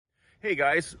Hey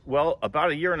guys, well, about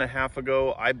a year and a half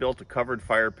ago, I built a covered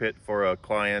fire pit for a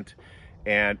client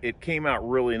and it came out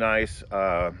really nice.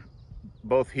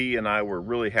 Both he and I were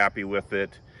really happy with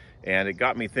it, and it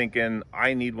got me thinking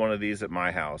I need one of these at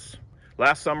my house.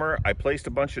 Last summer, I placed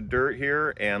a bunch of dirt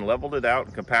here and leveled it out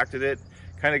and compacted it,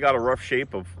 kind of got a rough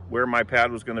shape of where my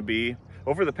pad was going to be.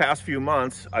 Over the past few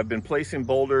months, I've been placing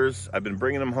boulders. I've been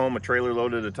bringing them home a trailer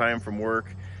load at a time from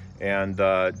work, and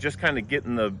just kind of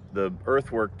getting the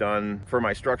earthwork done for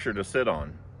my structure to sit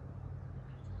on.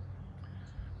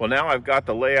 Well, now I've got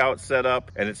the layout set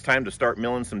up and it's time to start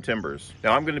milling some timbers.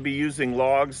 Now I'm going to be using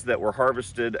logs that were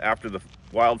harvested after the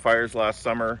wildfires last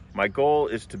summer. My goal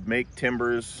is to make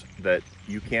timbers that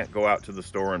you can't go out to the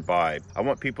store and buy. I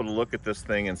want people to look at this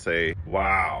thing and say,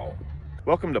 wow.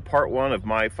 Welcome to part one of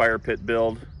my fire pit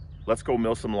build. Let's go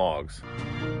mill some logs.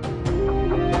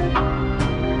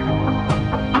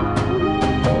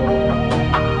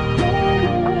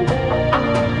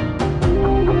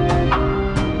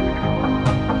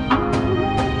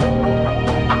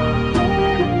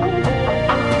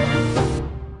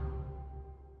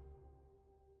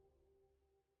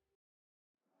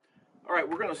 All right,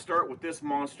 we're going to start with this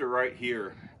monster right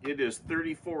here. It is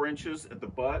 34 inches at the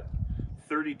butt,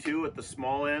 32 at the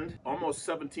small end, almost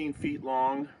 17 feet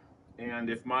long. And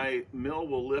if my mill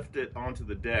will lift it onto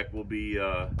the deck, we'll be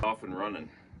off and running.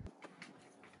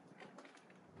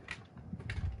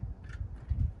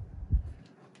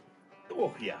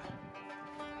 Oh, yeah.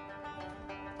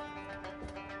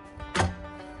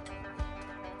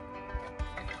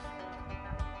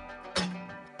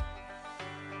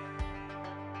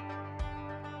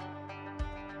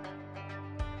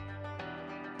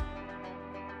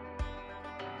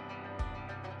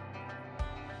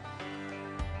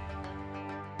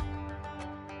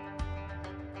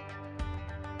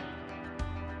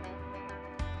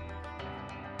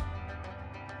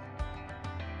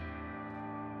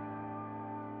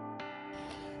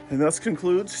 And that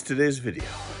concludes today's video.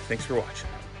 Thanks for watching.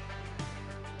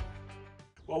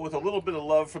 Well, with a little bit of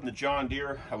love from the John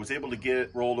Deere, I was able to get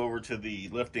it rolled over to the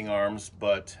lifting arms,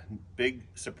 but big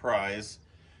surprise,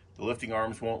 the lifting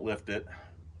arms won't lift it.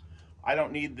 I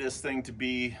don't need this thing to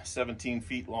be 17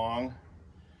 feet long.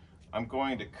 I'm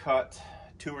going to cut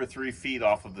 2 or 3 feet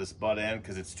off of this butt end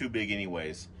because it's too big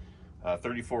anyways.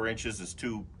 34 inches is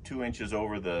two inches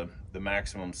over the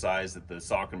maximum size that the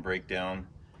saw can break down.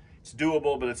 It's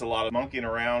doable, but it's a lot of monkeying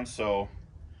around, so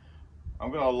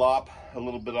I'm going to lop a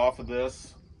little bit off of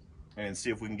this and see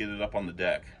if we can get it up on the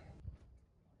deck.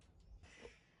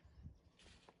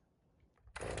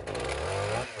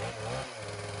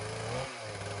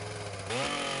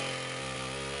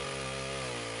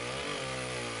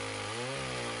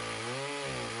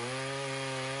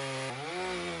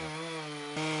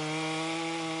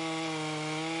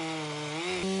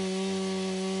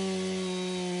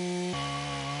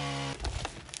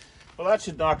 Well, that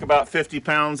should knock about 50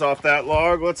 pounds off that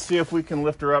log. Let's see if we can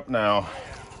lift her up now.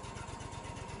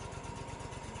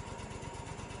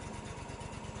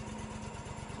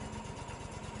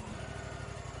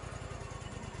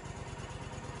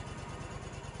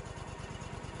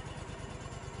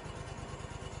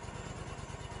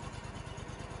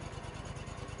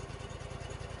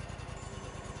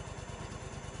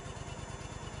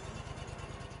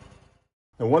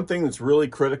 And one thing that's really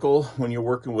critical when you're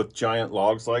working with giant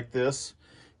logs like this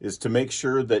is to make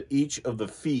sure that each of the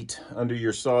feet under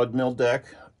your sawed mill deck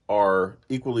are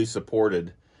equally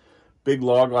supported. Big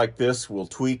log like this will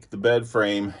tweak the bed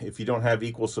frame if you don't have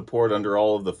equal support under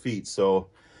all of the feet.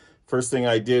 So first thing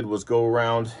I did was go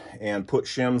around and put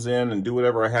shims in and do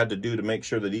whatever I had to do to make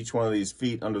sure that each one of these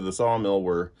feet under the sawmill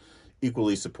were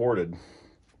equally supported.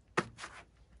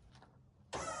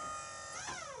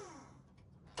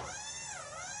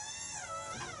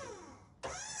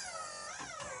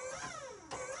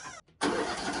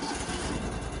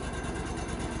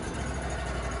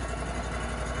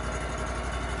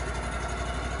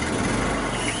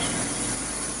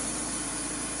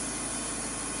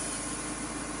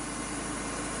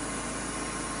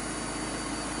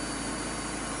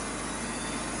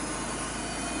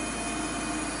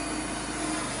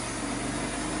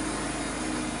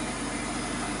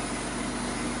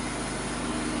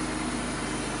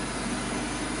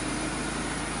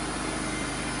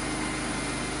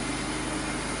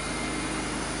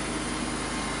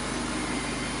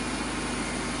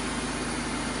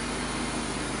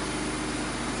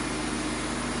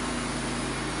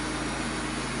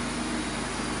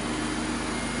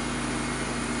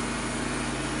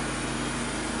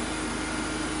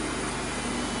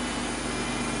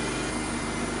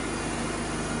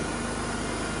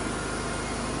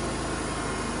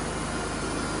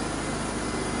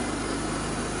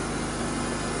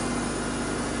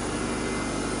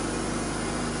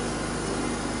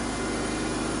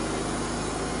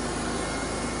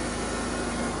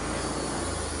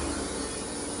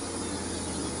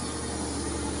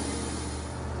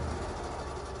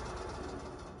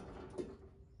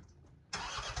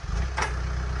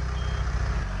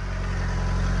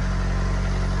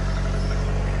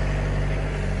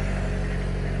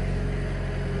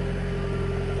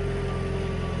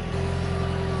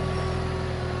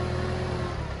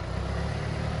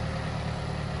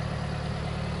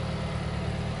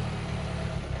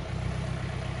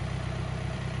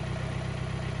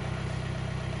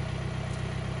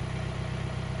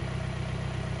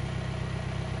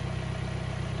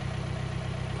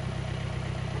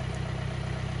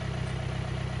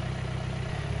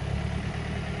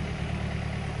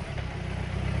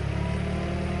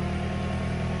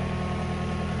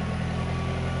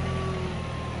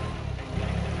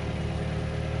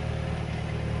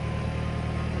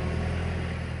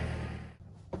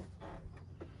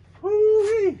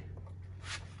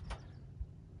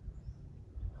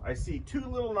 I see 2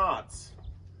 little knots.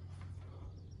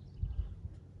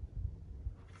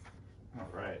 All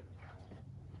right.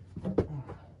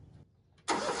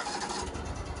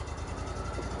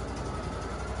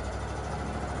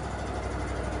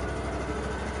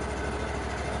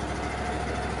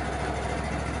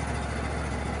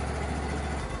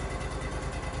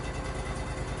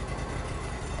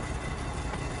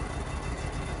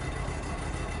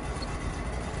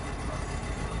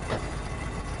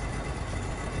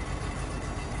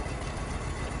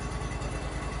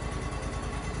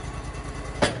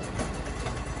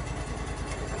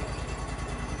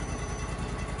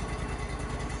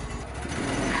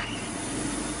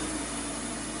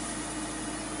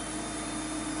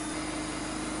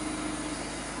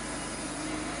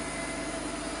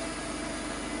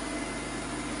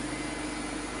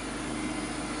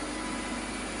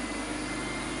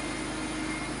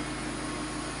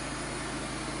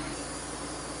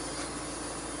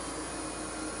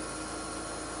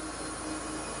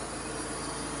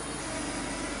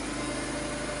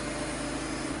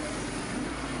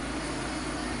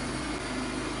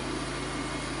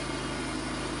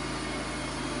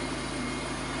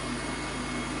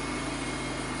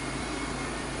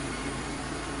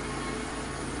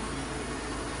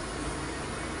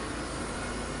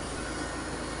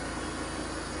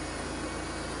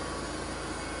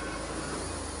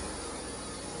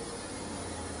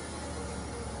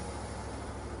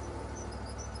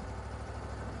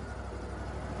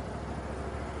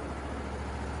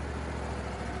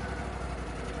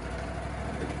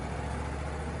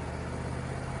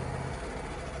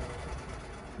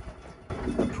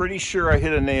 Pretty sure I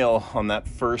hit a nail on that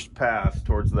first pass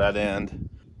towards that end.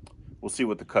 We'll see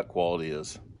what the cut quality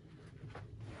is.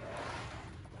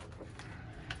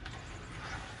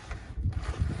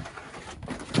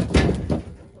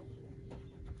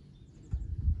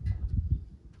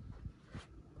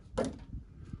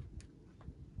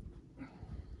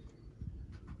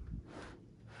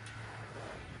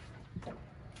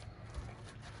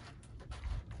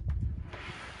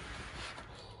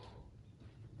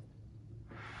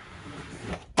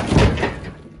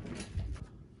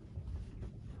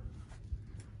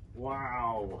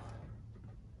 Wow.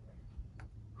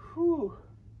 Whew.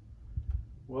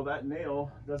 Well, that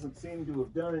nail doesn't seem to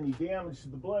have done any damage to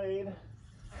the blade.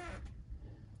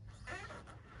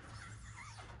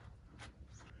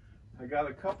 I got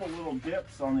a couple little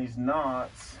dips on these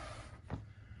knots.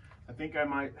 I think I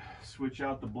might switch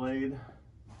out the blade.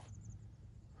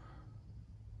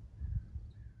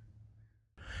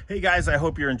 Hey guys, I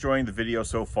hope you're enjoying the video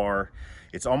so far.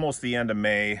 It's almost the end of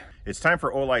May. It's time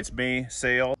for Olight's May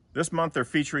sale. This month they're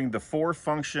featuring the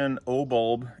 4-function O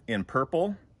bulb in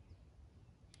purple.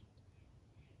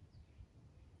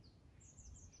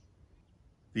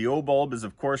 The O bulb is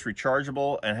of course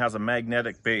rechargeable and has a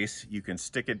magnetic base. You can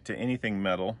stick it to anything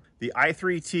metal. The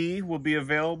i3T will be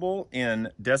available in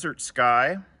Desert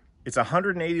Sky. It's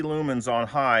 180 lumens on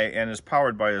high and is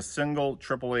powered by a single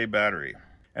AAA battery.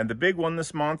 And the big one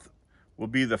this month will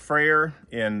be the Freyr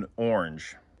in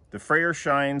orange. The Freyr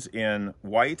shines in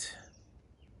white,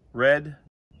 red,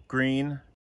 green,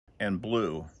 and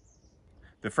blue.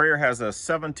 The Freyr has a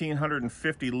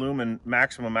 1750 lumen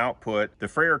maximum output. The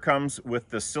Freyr comes with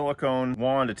the silicone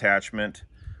wand attachment,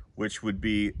 which would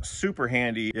be super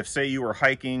handy if, say, you were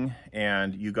hiking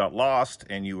and you got lost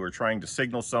and you were trying to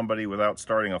signal somebody without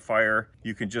starting a fire.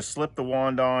 You can just slip the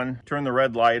wand on, turn the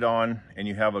red light on, and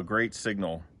you have a great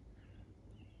signal.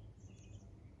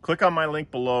 Click on my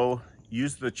link below.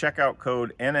 Use the checkout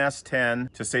code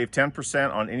NS10 to save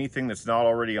 10% on anything that's not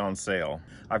already on sale.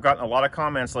 I've gotten a lot of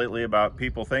comments lately about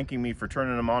people thanking me for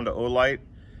turning them on to Olight.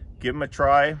 Give them a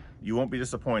try. You won't be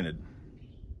disappointed.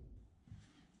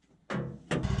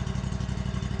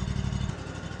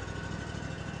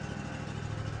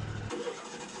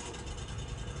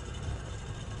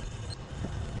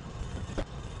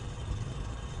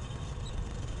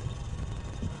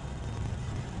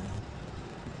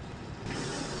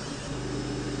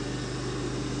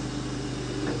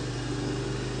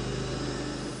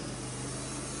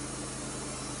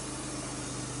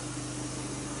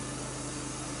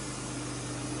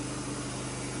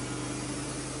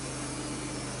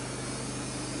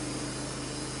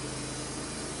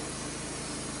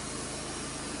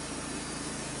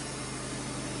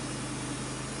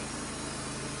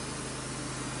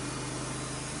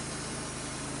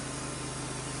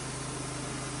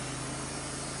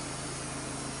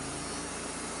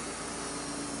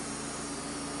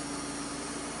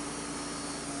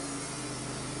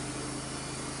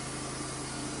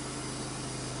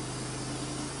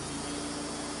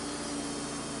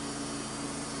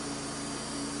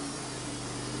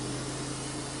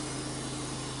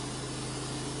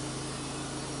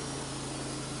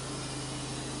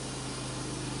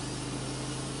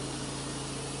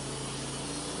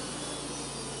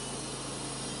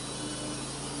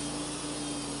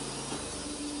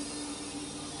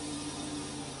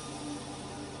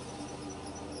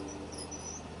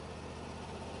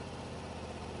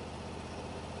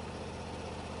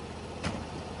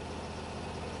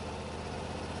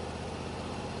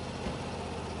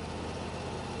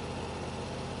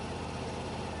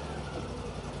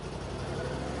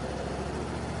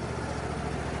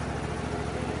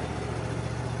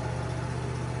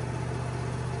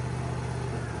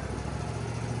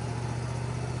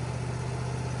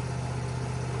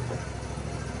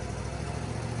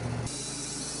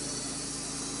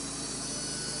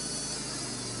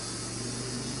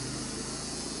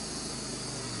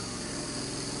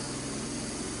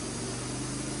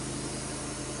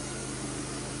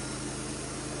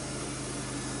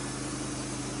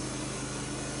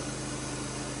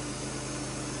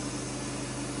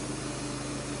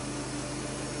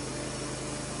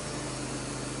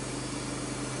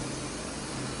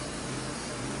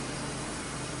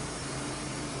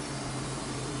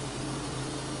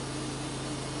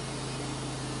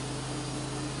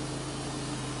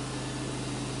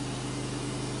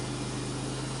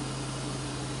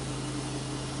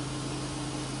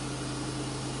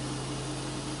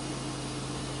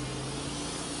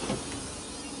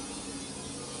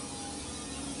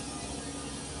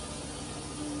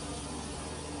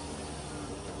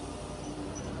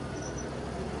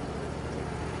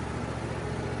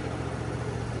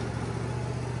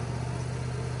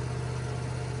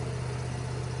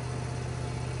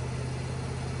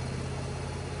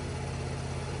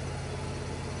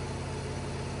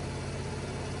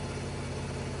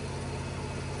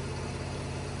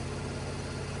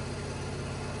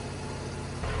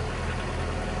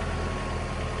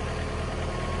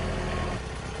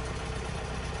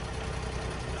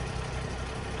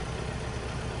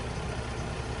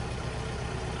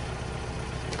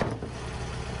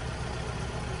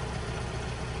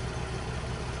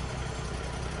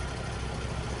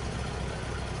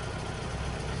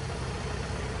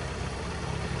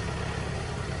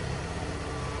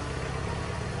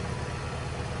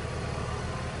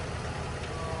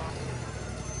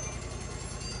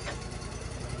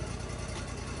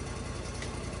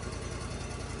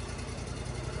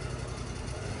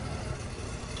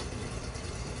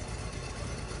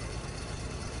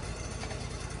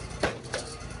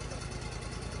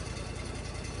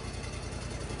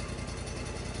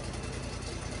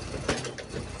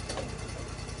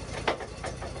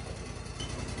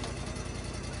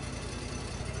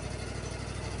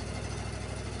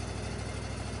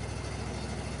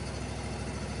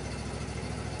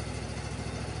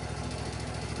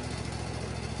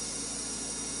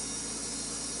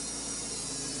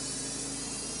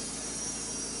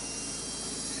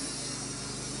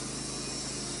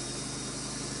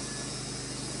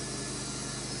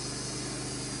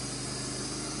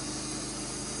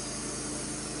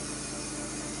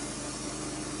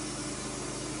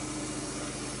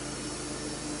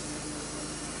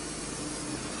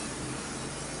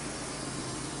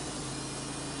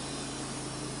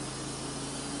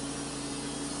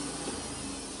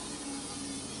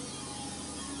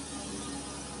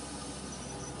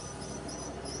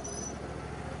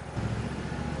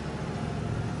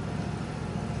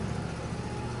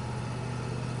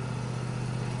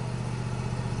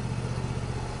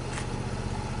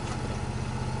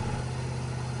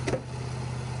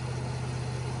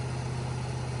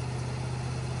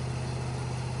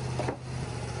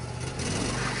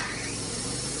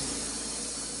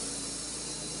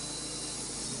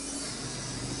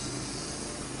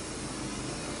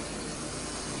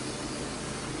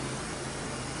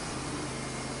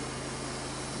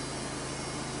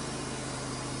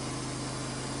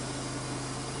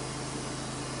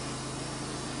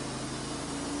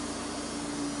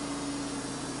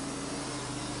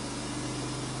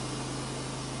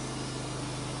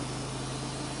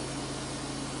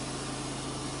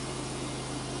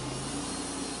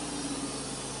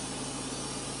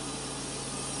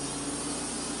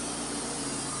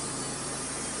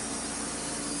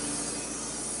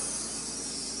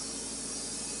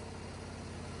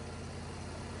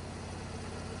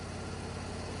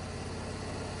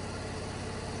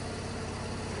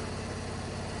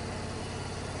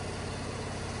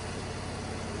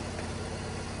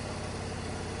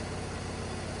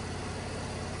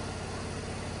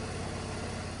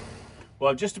 Well,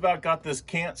 I've just about got this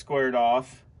cant squared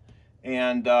off,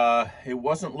 and it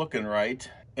wasn't looking right.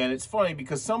 And it's funny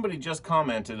because somebody just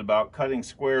commented about cutting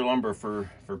square lumber for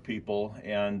people,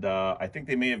 and I think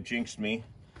they may have jinxed me.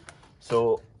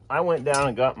 So I went down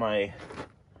and got my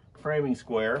framing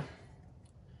square,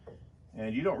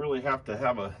 and you don't really have to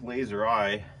have a laser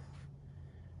eye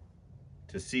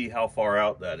to see how far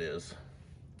out that is.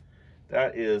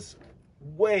 That is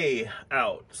way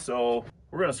out. So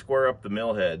we're gonna square up the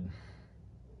mill head.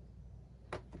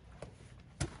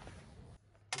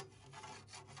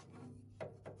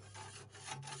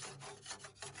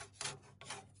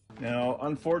 Now,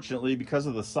 unfortunately, because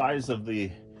of the size of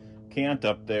the cant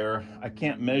up there, I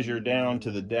can't measure down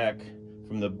to the deck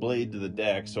from the blade to the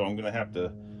deck, so I'm gonna have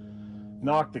to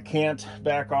knock the cant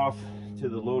back off to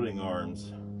the loading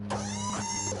arms.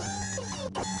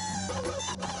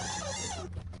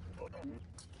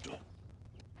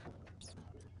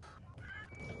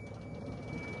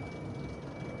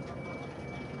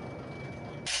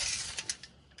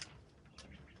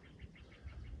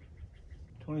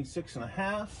 $26 and a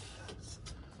half.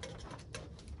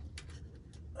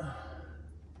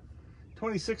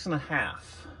 26 and a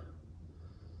half.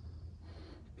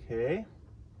 Okay.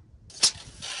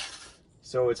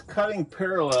 So it's cutting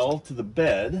parallel to the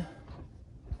bed.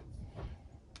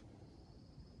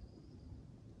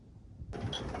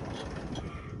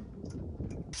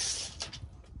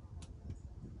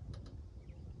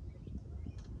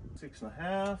 Six and a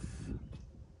half.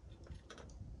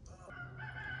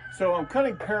 So I'm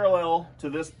cutting parallel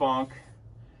to this bunk.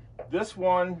 This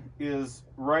one is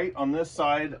right on this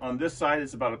side. On this side,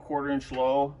 it's about a 1/4 inch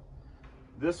low.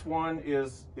 This one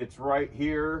is, it's right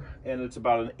here, and it's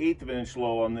about an 1/8 of an inch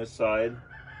low on this side,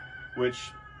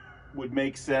 which would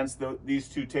make sense. These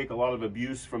two take a lot of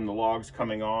abuse from the logs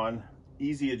coming on.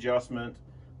 Easy adjustment.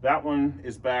 That one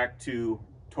is back to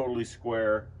totally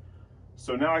square.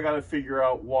 So now I got to figure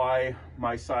out why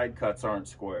my side cuts aren't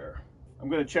square. I'm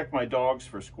going to check my dogs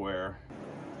for square.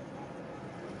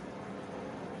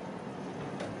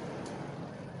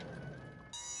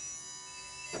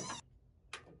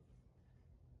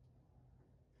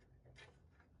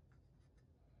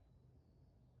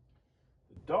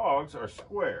 The dogs are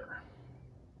square.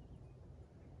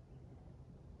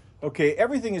 Okay,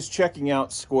 everything is checking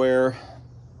out square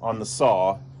on the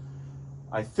saw.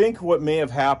 I think what may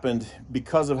have happened,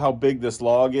 because of how big this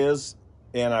log is,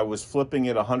 and I was flipping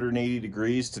it 180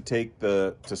 degrees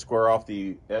to square off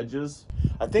the edges.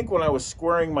 I think when I was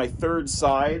squaring my third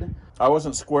side, I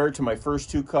wasn't square to my first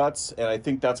two cuts, and I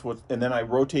think that's what, and then I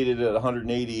rotated it at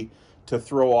 180 to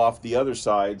throw off the other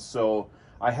side. So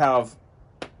I have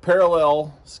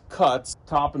parallel cuts,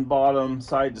 top and bottom,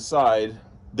 side to side.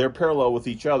 They're parallel with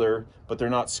each other, but they're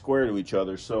not square to each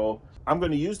other. So I'm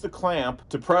going to use the clamp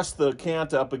to press the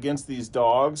cant up against these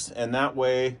dogs, and that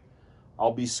way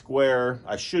I'll be square.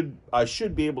 I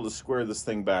should be able to square this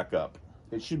thing back up.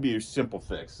 It should be a simple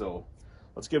fix. So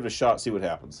let's give it a shot, see what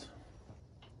happens.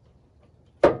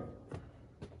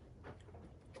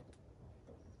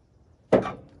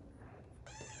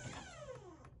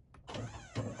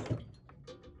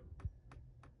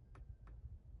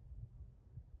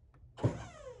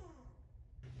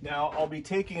 Now I'll be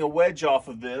taking a wedge off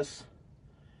of this,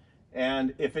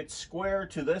 and if it's square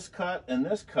to this cut and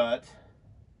this cut,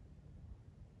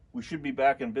 we should be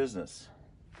back in business.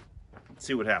 Let's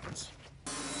see what happens.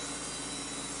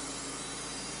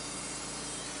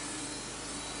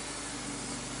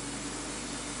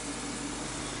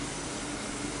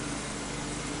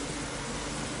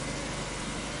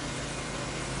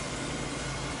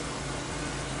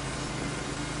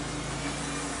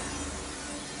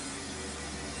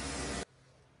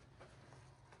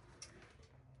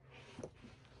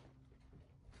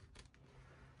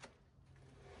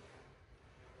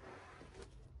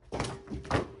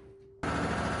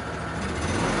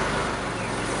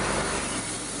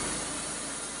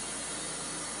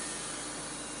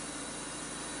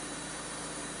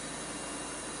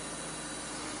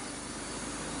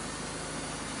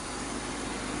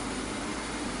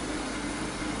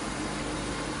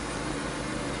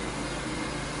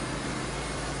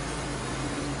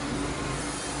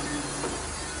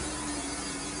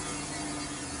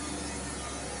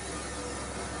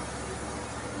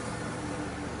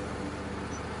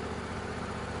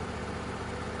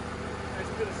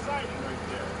 Bit of siding right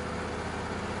there.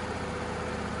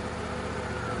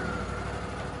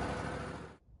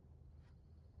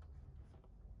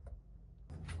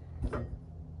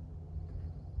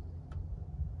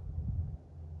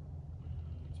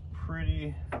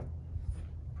 It's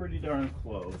pretty darn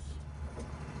close.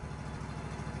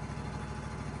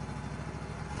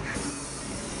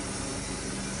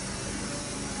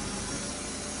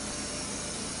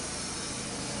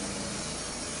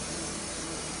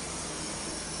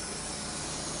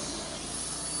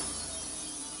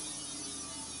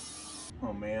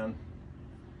 Oh man,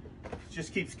 it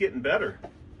just keeps getting better.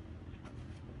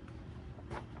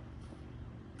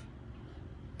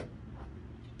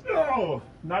 Oh,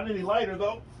 not any lighter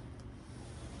though.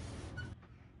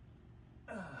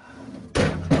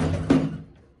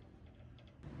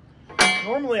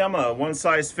 Normally I'm a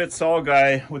one-size-fits-all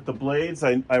guy with the blades.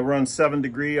 I run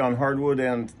 7-degree on hardwood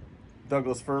and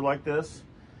Douglas Fir like this.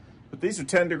 But these are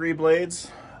 10-degree blades,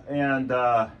 and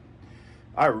I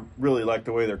really like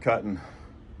the way they're cutting.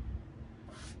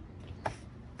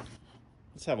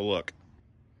 Let's have a look.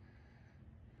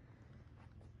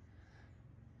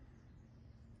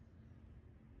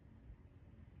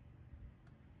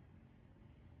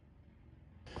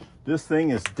 This thing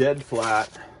is dead flat,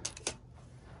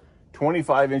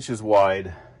 25 inches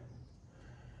wide.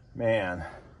 Man,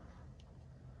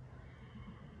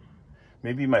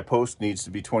 maybe my post needs to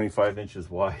be 25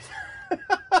 inches wide.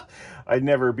 I'd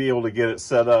never be able to get it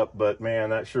set up, but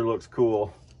man, that sure looks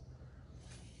cool.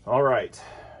 All right,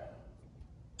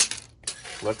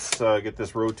 let's get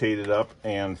this rotated up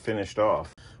and finished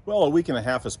off. Well, a week and a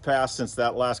half has passed since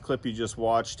that last clip you just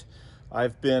watched.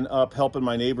 I've been up helping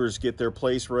my neighbors get their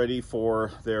place ready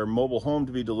for their mobile home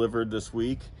to be delivered this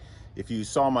week. If you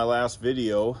saw my last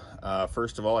video,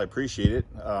 first of all, I appreciate it.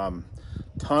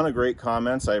 Ton of great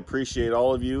comments. I appreciate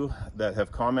all of you that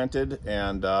have commented,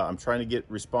 and I'm trying to get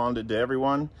responded to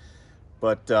everyone.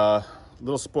 But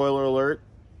little spoiler alert,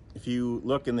 if you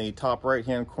look in the top right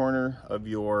hand corner of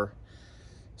your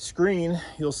screen,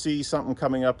 you'll see something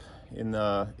coming up in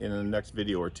the next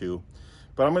video or two.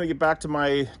 But I'm going to get back to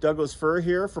my Douglas Fir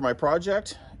here for my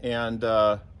project and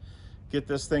get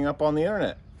this thing up on the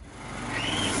internet.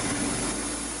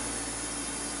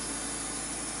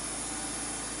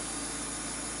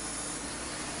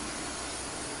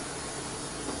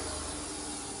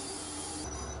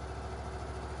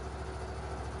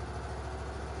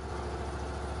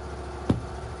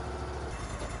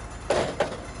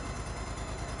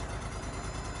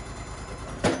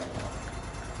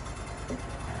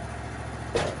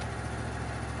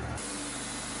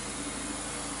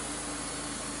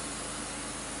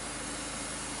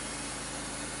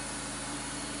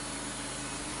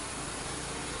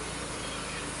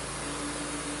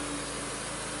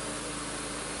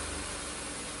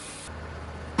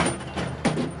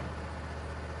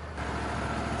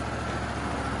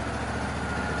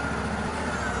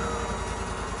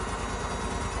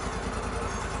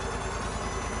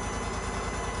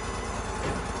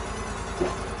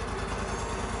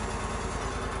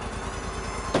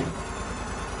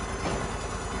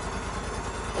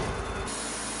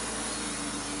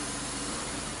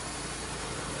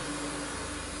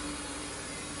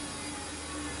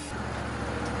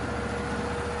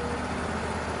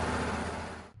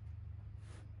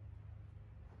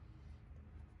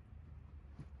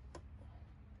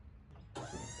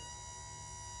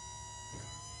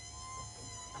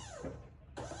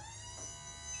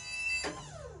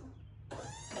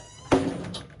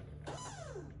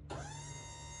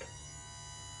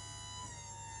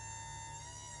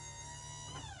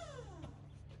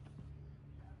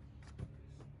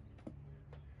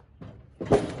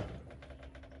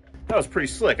 That was pretty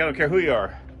slick. I don't care who you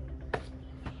are.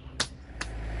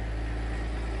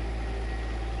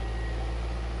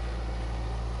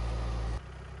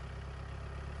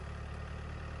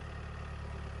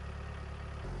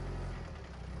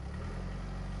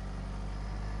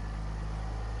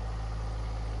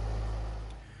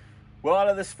 Well, out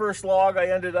of this first log, I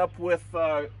ended up with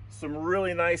some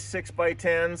really nice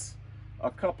 6x10s,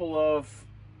 a couple of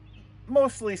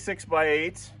mostly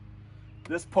 6x8s.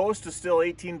 This post is still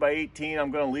 18x18.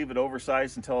 I'm going to leave it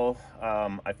oversized until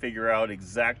I figure out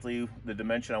exactly the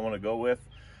dimension I want to go with.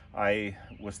 I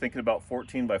was thinking about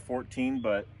 14x14,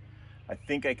 but I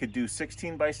think I could do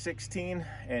 16x16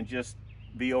 and just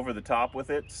be over the top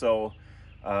with it. So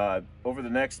over the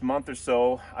next month or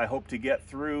so, I hope to get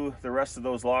through the rest of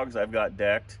those logs I've got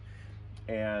decked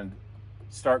and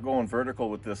start going vertical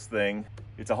with this thing.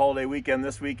 It's a holiday weekend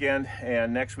this weekend,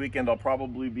 and next weekend I'll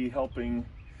probably be helping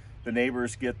the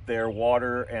neighbors get their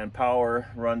water and power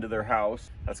run to their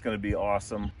house. That's going to be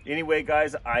awesome. Anyway,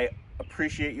 guys, I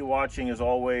appreciate you watching as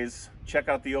always. Check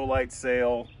out the Olight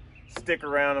sale. Stick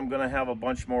around. I'm going to have a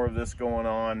bunch more of this going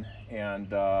on,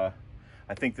 and I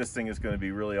think this thing is going to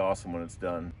be really awesome when it's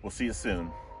done. We'll see you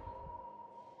soon.